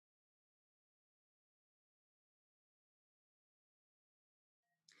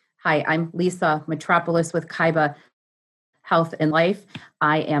Hi, I'm Lisa Metropolis with Kaiba Health and Life.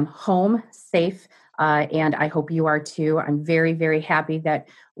 I am home safe, and I hope you are too. I'm very, very happy that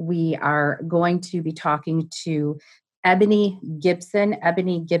we are going to be talking to Ebony Gibson.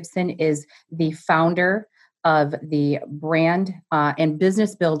 Ebony Gibson is the founder of the brand and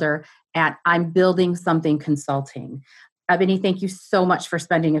business builder at I'm Building Something Consulting. Ebony, thank you so much for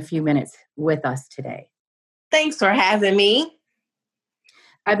spending a few minutes with us today. Thanks for having me.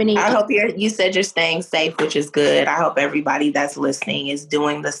 Ebony, I hope you said you're staying safe, which is good. I hope everybody that's listening is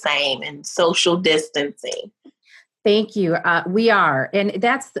doing the same and social distancing. Thank you. We are. And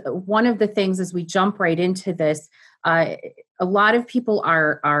that's one of the things as we jump right into this. A lot of people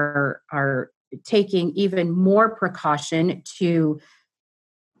are taking even more precaution to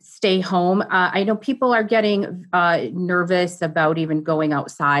stay home. I know people are getting nervous about even going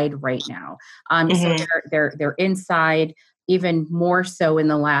outside right now. So they're inside even more so in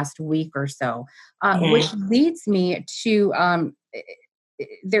the last week or so, which leads me to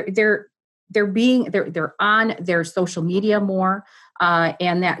they're on their social media more,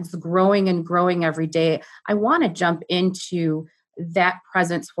 and that's growing and growing every day. I want to jump into that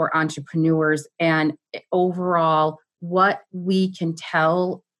presence for entrepreneurs and overall what we can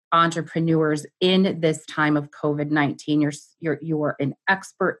tell entrepreneurs in this time of COVID-19. You are an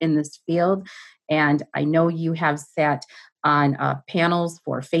expert in this field, and I know you have sat on panels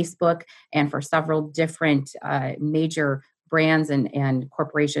for Facebook and for several different major brands and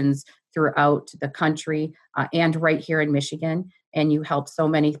corporations throughout the country and right here in Michigan. And you help so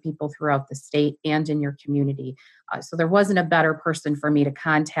many people throughout the state and in your community. So there wasn't a better person for me to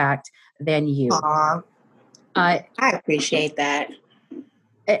contact than you. I appreciate that.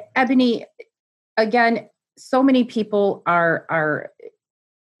 Ebony, again, so many people are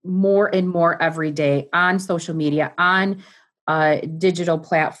more and more every day on social media, on digital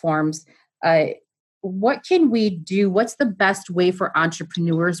platforms. What can we do? What's the best way for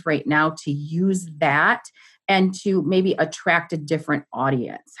entrepreneurs right now to use that and to maybe attract a different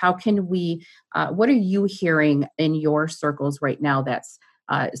audience? How can we, what are you hearing in your circles right now that's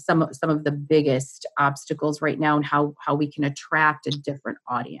some of the biggest obstacles right now, and how we can attract a different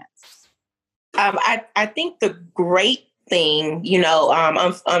audience? I think the great thing,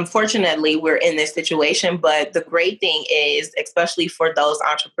 unfortunately, we're in this situation, but the great thing is, especially for those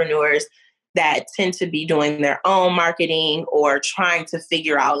entrepreneurs that tend to be doing their own marketing or trying to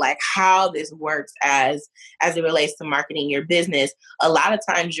figure out like how this works as it relates to marketing your business. A lot of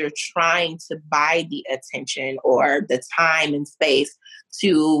times you're trying to buy the attention or the time and space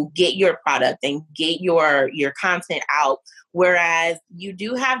to get your product and get your content out. Whereas you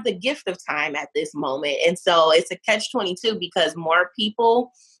do have the gift of time at this moment. And so it's a catch-22 because more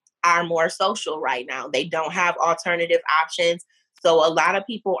people are more social right now. They don't have alternative options. So a lot of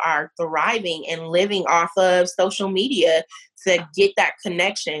people are thriving and living off of social media to get that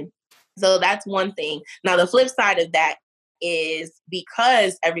connection. So that's one thing. Now, the flip side of that is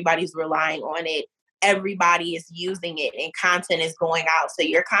because everybody's relying on it, everybody is using it and content is going out. So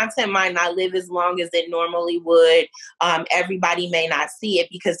your content might not live as long as it normally would. Everybody may not see it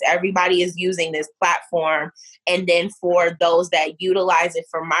because everybody is using this platform. And then for those that utilize it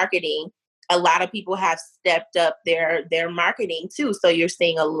for marketing, a lot of people have stepped up their marketing too. So you're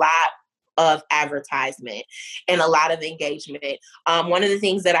seeing a lot of advertisement and a lot of engagement. One of the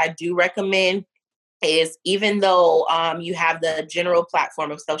things that I do recommend is, even though you have the general platform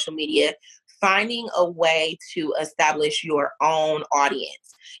of social media, finding a way to establish your own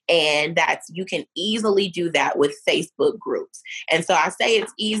audience. And you can easily do that with Facebook groups. And so I say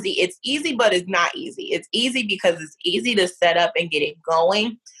it's easy. It's easy, but it's not easy. It's easy because it's easy to set up and get it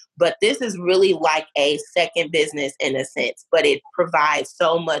going. But this is really like a second business in a sense, but it provides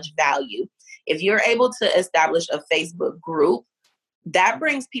so much value. If you're able to establish a Facebook group, that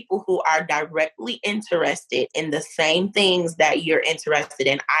brings people who are directly interested in the same things that you're interested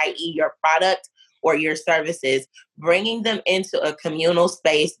in, i.e. your product or your services, bringing them into a communal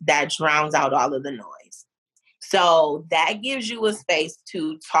space that drowns out all of the noise. So that gives you a space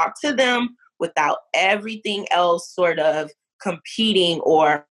to talk to them without everything else sort of competing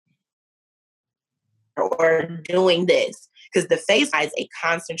or doing this. Because the face has a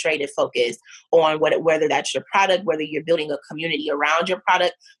concentrated focus on whether that's your product, whether you're building a community around your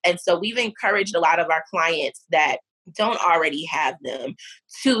product. And so we've encouraged a lot of our clients that don't already have them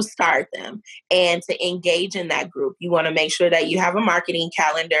to start them and to engage in that group. You want to make sure that you have a marketing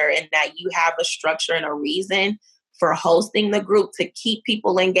calendar and that you have a structure and a reason for hosting the group to keep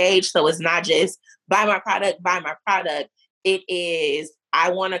people engaged. So it's not just buy my product. It is I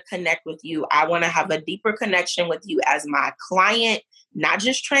want to connect with you. I want to have a deeper connection with you as my client, not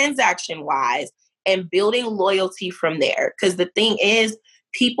just transaction wise, and building loyalty from there. Because the thing is,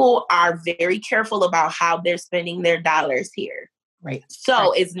 people are very careful about how they're spending their dollars here. Right.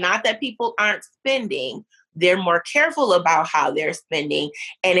 So it's not that people aren't spending. They're more careful about how they're spending.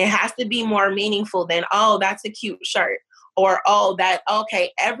 And it has to be more meaningful than, oh, that's a cute shirt. Or, oh,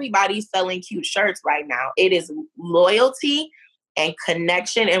 okay, everybody's selling cute shirts right now. It is loyalty and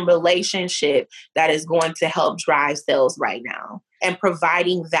connection and relationship that is going to help drive sales right now and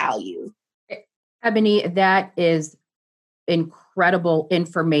providing value. Ebony, that is incredible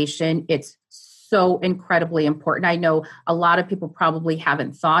information. It's so incredibly important. I know a lot of people probably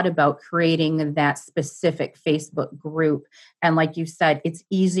haven't thought about creating that specific Facebook group. And like you said, it's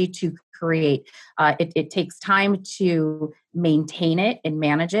easy to create. It takes time to maintain it and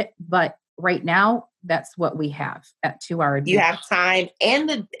manage it. But right now, that's what we have to our advantage. You have time,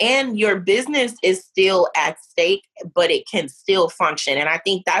 and your business is still at stake, but it can still function. And I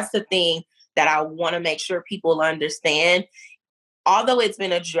think that's the thing that I want to make sure people understand. Although it's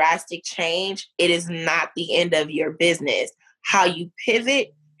been a drastic change, it is not the end of your business. How you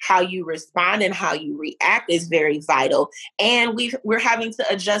pivot, how you respond, and how you react is very vital. And we're having to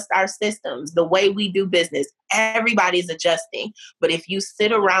adjust our systems, the way we do business. Everybody's adjusting. But if you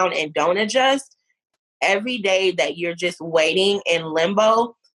sit around and don't adjust, every day that you're just waiting in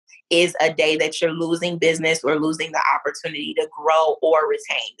limbo is a day that you're losing business or losing the opportunity to grow or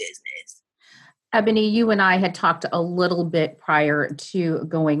retain business. Ebony, you and I had talked a little bit prior to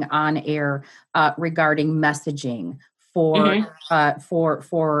going on air regarding messaging for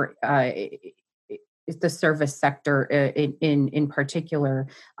the service sector in particular,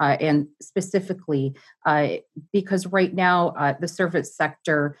 and specifically because right now the service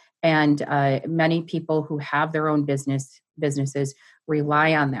sector and many people who have their own businesses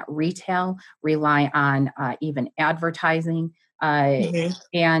rely on that retail, rely on even advertising,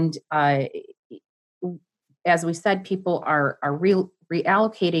 and as we said, people are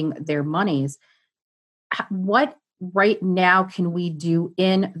reallocating their monies. What right now can we do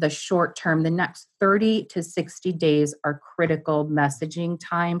in the short term? The next 30 to 60 days are critical messaging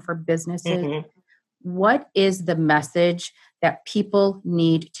time for businesses. What is the message that people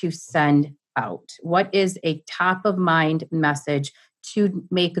need to send out? What is a top of mind message to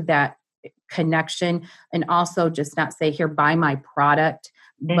make that connection, and also just not say, here, buy my product,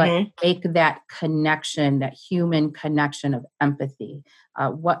 but make that connection, that human connection of empathy?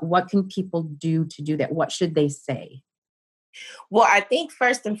 What can people do to do that? What should they say? Well, I think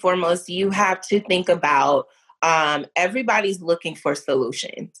first and foremost, you have to think about everybody's looking for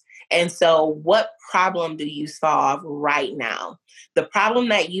solutions. And so what problem do you solve right now? The problem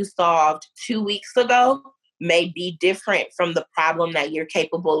that you solved 2 weeks ago may be different from the problem that you're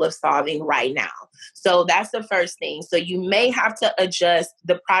capable of solving right now. So that's the first thing. So you may have to adjust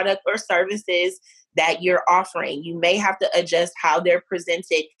the product or services that you're offering. You may have to adjust how they're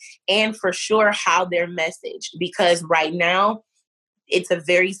presented, and for sure how they're messaged, because right now it's a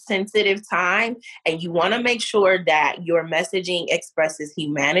very sensitive time, and you want to make sure that your messaging expresses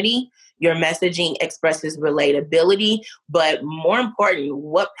humanity, your messaging expresses relatability, but more important,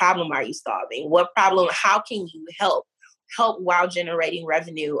 what problem are you solving? What problem, how can you help while generating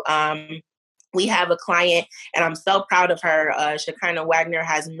revenue? We have a client, and I'm so proud of her. Shekinah Wagner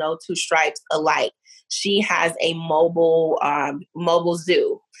has no two stripes alike. She has a mobile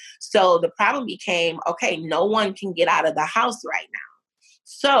zoo. So the problem became, okay, no one can get out of the house right now.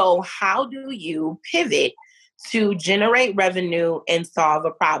 So how do you pivot to generate revenue and solve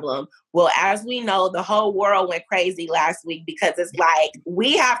a problem? Well, as we know, the whole world went crazy last week, because it's like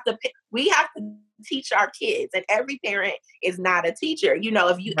we have to teach our kids, and every parent is not a teacher. You know,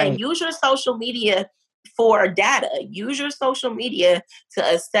 if you and use your social media for data, use your social media to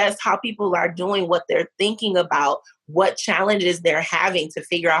assess how people are doing, what they're thinking about, what challenges they're having to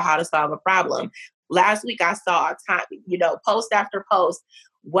figure out how to solve a problem. Last week, I saw post after post.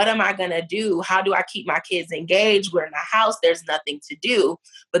 What am I going to do? How do I keep my kids engaged? We're in the house. There's nothing to do.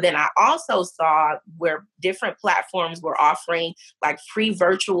 But then I also saw where different platforms were offering like free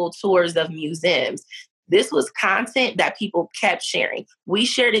virtual tours of museums. This was content that people kept sharing. We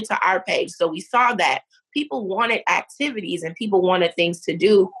shared it to our page. So we saw that people wanted activities and people wanted things to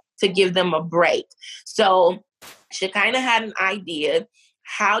do to give them a break. So Shekinah had an idea.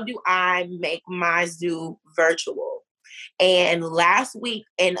 How do I make my zoo virtual? And last week,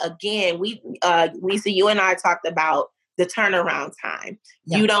 and again, Lisa, you and I talked about the turnaround time.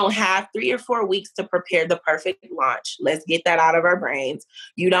 Yeah. You don't have 3 or 4 weeks to prepare the perfect launch. Let's get that out of our brains.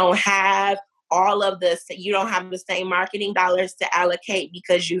 You don't have you don't have the same marketing dollars to allocate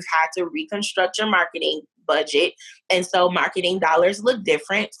because you've had to reconstruct your marketing budget. And so marketing dollars look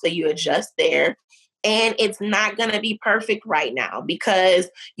different. So you adjust there. And it's not going to be perfect right now because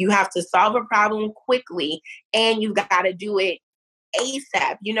you have to solve a problem quickly and you've got to do it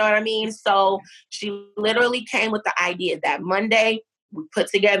ASAP. You know what I mean? So she literally came with the idea that Monday we put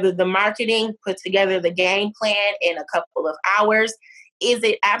together the marketing, put together the game plan in a couple of hours. Is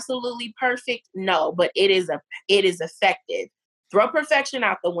it absolutely perfect? No, but it is effective. Throw perfection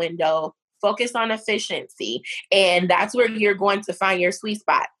out the window, focus on efficiency, and that's where you're going to find your sweet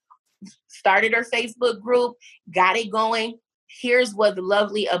spot. Started her Facebook group, got it going. Here's what's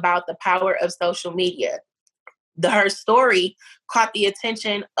lovely about the power of social media. Her story caught the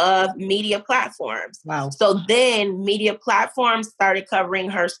attention of media platforms. Wow. So then media platforms started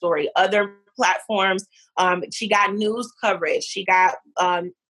covering her story. Other platforms, she got news coverage. She got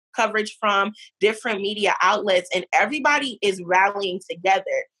coverage from different media outlets, and everybody is rallying together.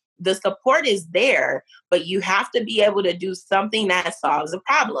 The support is there, but you have to be able to do something that solves a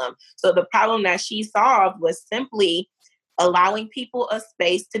problem. So the problem that she solved was simply allowing people a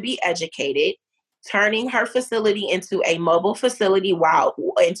space to be educated, turning her facility into a mobile facility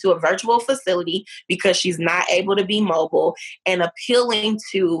into a virtual facility because she's not able to be mobile, and appealing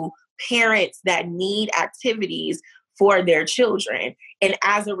to parents that need activities for their children. And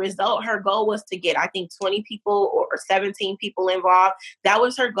as a result, her goal was to get, I think, 20 people or 17 people involved. That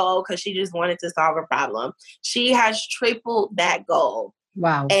was her goal because she just wanted to solve a problem. She has tripled that goal.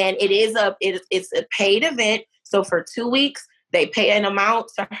 Wow. And it's a paid event. So for 2 weeks, they pay an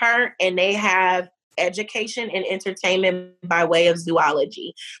amount to her and they have education and entertainment by way of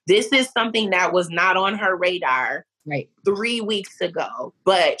zoology. This is something that was not on her radar 3 weeks ago,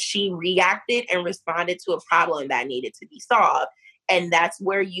 but she reacted and responded to a problem that needed to be solved. And that's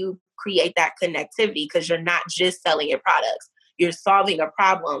where you create that connectivity, because you're not just selling your products. You're solving a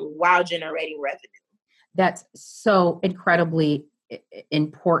problem while generating revenue. That's so incredibly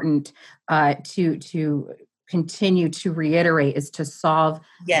important to continue to reiterate, is to solve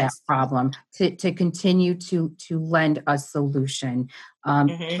that problem, to continue to lend a solution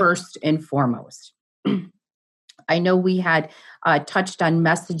first and foremost. I know we had touched on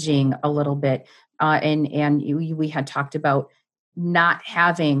messaging a little bit, and we had talked about not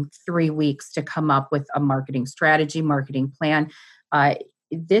having 3 weeks to come up with a marketing strategy, marketing plan.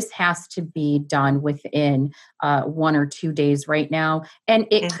 This has to be done within 1 or 2 days right now, and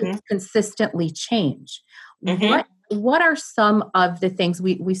it could consistently change. What are some of the things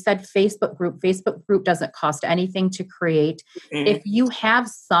we said? Facebook group doesn't cost anything to create. If you have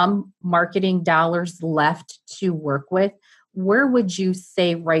some marketing dollars left to work with, where would you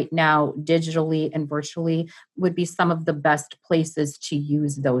say right now, digitally and virtually, would be some of the best places to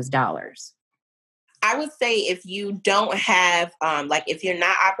use those dollars? I would say if you don't have, if you're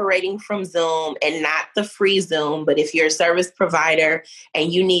not operating from Zoom, and not the free Zoom, but if you're a service provider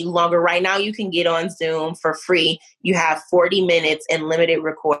and you need longer, right now you can get on Zoom for free. You have 40 minutes and limited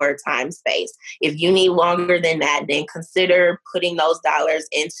record time space. If you need longer than that, then consider putting those dollars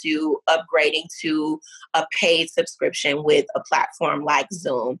into upgrading to a paid subscription with a platform like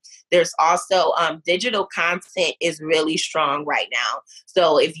Zoom. There's also digital content is really strong right now.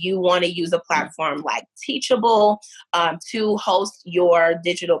 So if you want to use a platform like Teachable to host your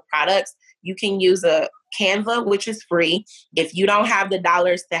digital products, you can use a Canva, which is free. If you don't have the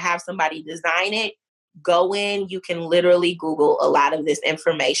dollars to have somebody design it, go in, you can literally Google a lot of this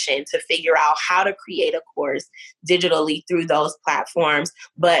information to figure out how to create a course digitally through those platforms,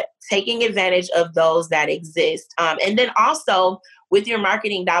 but taking advantage of those that exist. And then also with your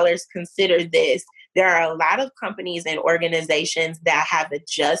marketing dollars, consider this. There are a lot of companies and organizations that have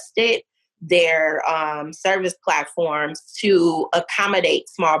adjusted their service platforms to accommodate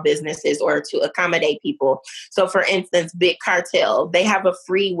small businesses or to accommodate people. So for instance, Big Cartel, they have a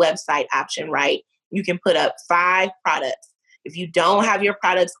free website option, right? You can put up 5 products. If you don't have your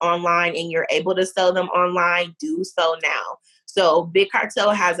products online and you're able to sell them online, do so now. So Big Cartel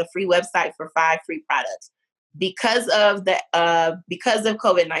has a free website for 5 free products. Because of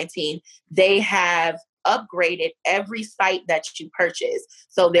COVID-19, they have upgraded every site that you purchase.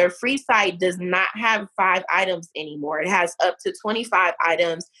 So their free site does not have 5 items anymore. It has up to 25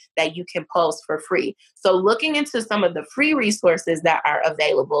 items that you can post for free. So looking into some of the free resources that are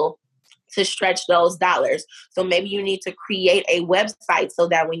available to stretch those dollars. So maybe you need to create a website so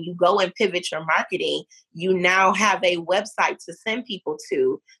that when you go and pivot your marketing, you now have a website to send people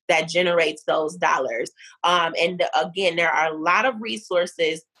to that generates those dollars. And again, there are a lot of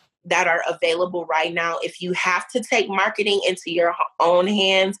resources that are available right now. If you have to take marketing into your own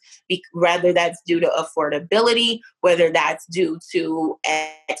hands, whether that's due to affordability, whether that's due to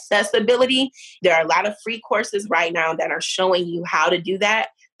accessibility, there are a lot of free courses right now that are showing you how to do that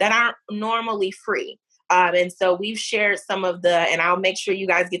aren't normally free. And so we've shared some of and I'll make sure you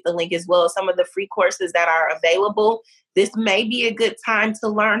guys get the link as well, some of the free courses that are available. This may be a good time to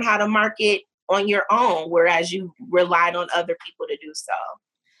learn how to market on your own, whereas you relied on other people to do so.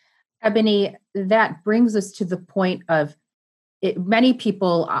 Ebony, that brings us to the point of many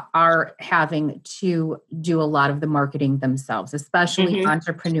people are having to do a lot of the marketing themselves, especially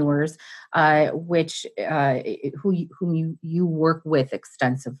entrepreneurs, whom you work with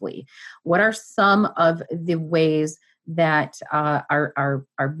extensively. What are some of the ways that our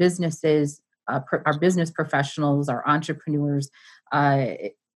businesses, our business professionals, our entrepreneurs,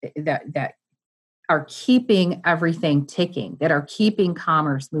 that are keeping everything ticking, that are keeping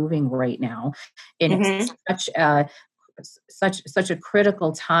commerce moving right now in such a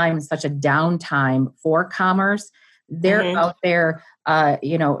critical time, such a downtime for commerce? They're out there,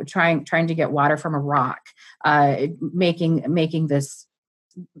 trying to get water from a rock, making this,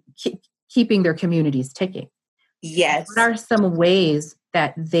 keeping their communities ticking. Yes. What are some ways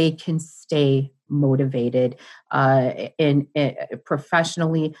that they can stay motivated in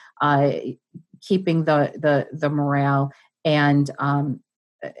professionally, keeping the morale and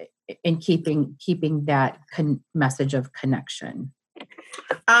keeping that message of connection?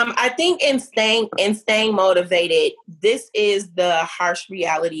 I think in staying motivated, this is the harsh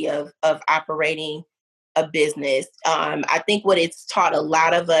reality of operating a business. I think what it's taught a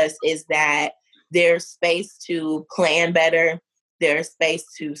lot of us is that there's space to plan better. There's space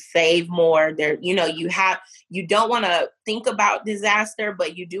to save more. You don't want to think about disaster,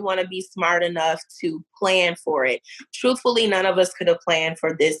 but you do want to be smart enough to plan for it. Truthfully, none of us could have planned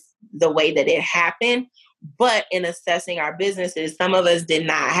for this the way that it happened. But in assessing our businesses, some of us did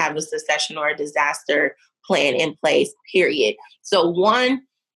not have a succession or a disaster plan in place, period. So one,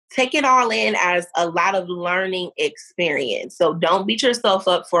 take it all in as a lot of learning experience. So don't beat yourself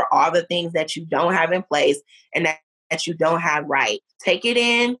up for all the things that you don't have in place and that you don't have right. Take it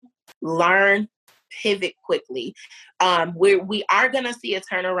in, learn, pivot quickly. We are going to see a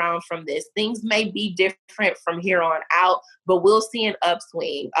turnaround from this. Things may be different from here on out, but we'll see an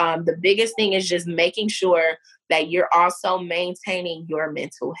upswing. The biggest thing is just making sure that you're also maintaining your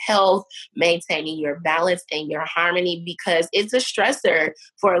mental health, maintaining your balance and your harmony, because it's a stressor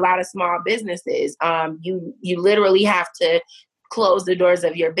for a lot of small businesses. You literally have to close the doors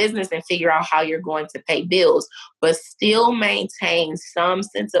of your business and figure out how you're going to pay bills, but still maintain some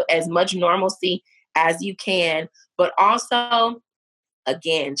sense of as much normalcy as you can. But also,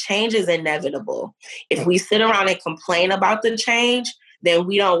 again, change is inevitable. If we sit around and complain about the change, then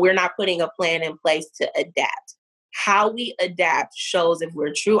we're not putting a plan in place to adapt. How we adapt shows if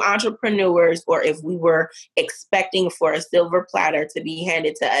we're true entrepreneurs or if we were expecting for a silver platter to be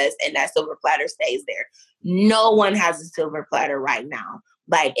handed to us and that silver platter stays there. No one has a silver platter right now.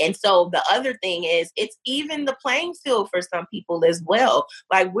 And so the other thing is it's even the playing field for some people as well.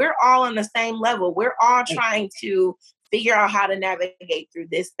 We're all on the same level. We're all trying to figure out how to navigate through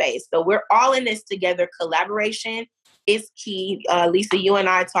this space. So we're all in this together. Collaboration is key. Lisa, you and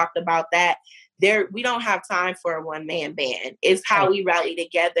I talked about that. We don't have time for a one-man band. It's how we rally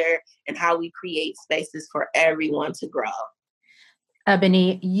together and how we create spaces for everyone to grow.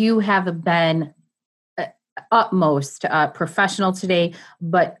 Ebony, you have been utmost professional today,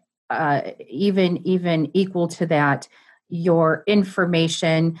 but even equal to that, your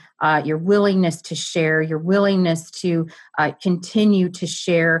information, your willingness to share, your willingness to continue to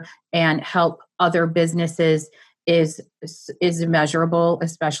share and help other businesses is immeasurable,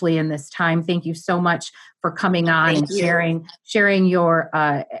 especially in this time. Thank you so much for coming on and sharing your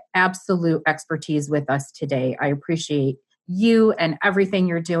absolute expertise with us today. I appreciate you and everything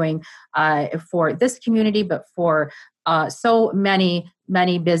you're doing for this community, but for so many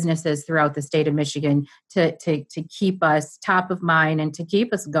businesses throughout the state of Michigan to keep us top of mind and to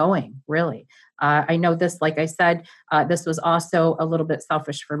keep us going, really. I know this, like I said, this was also a little bit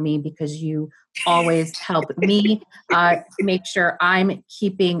selfish for me because you always help me make sure I'm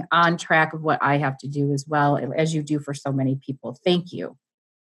keeping on track of what I have to do as well, as you do for so many people. Thank you.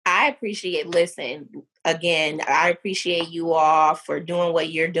 I appreciate, again, I appreciate you all for doing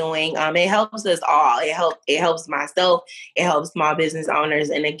what you're doing. It helps us all. It helps myself. It helps small business owners.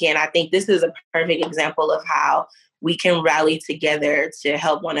 And again, I think this is a perfect example of how we can rally together to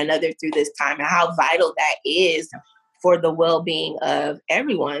help one another through this time and how vital that is for the well-being of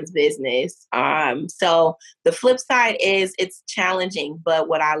everyone's business. So the flip side is it's challenging, but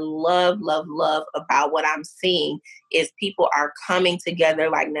what I love, love, love about what I'm seeing is people are coming together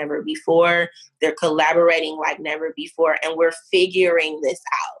like never before. They're collaborating like never before, and we're figuring this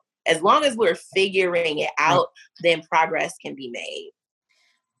out. As long as we're figuring it out, then progress can be made.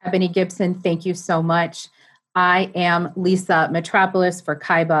 Ebony Gibson, thank you so much. I am Lisa Metropolis for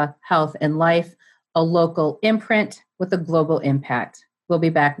Kaiba Health and Life, a local imprint with a global impact. We'll be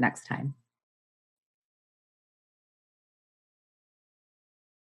back next time.